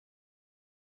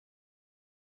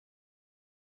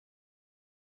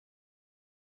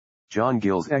John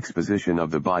Gill's Exposition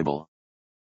of the Bible.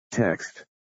 Text.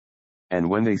 And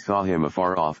when they saw him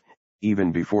afar off,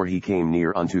 even before he came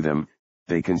near unto them,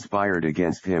 they conspired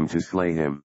against him to slay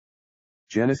him.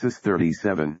 Genesis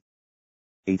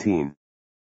 37:18.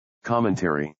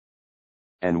 Commentary.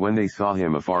 And when they saw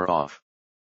him afar off.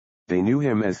 They knew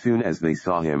him as soon as they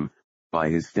saw him, by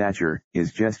his stature,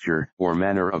 his gesture, or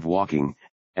manner of walking,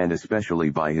 and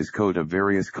especially by his coat of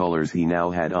various colors he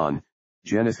now had on.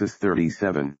 Genesis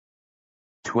 37:23.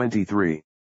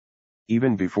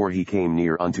 Even before he came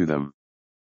near unto them.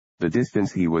 The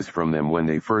distance he was from them when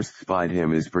they first spied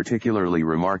him is particularly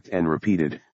remarked and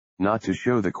repeated, not to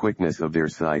show the quickness of their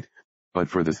sight, but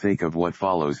for the sake of what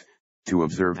follows, to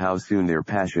observe how soon their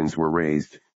passions were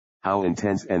raised, how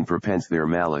intense and prepense their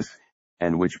malice,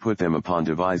 and which put them upon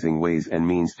devising ways and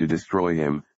means to destroy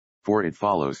him, for it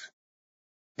follows.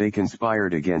 They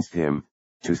conspired against him,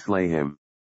 to slay him.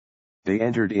 They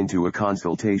entered into a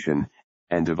consultation,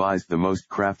 and devised the most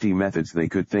crafty methods they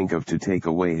could think of to take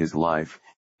away his life,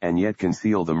 and yet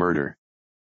conceal the murder.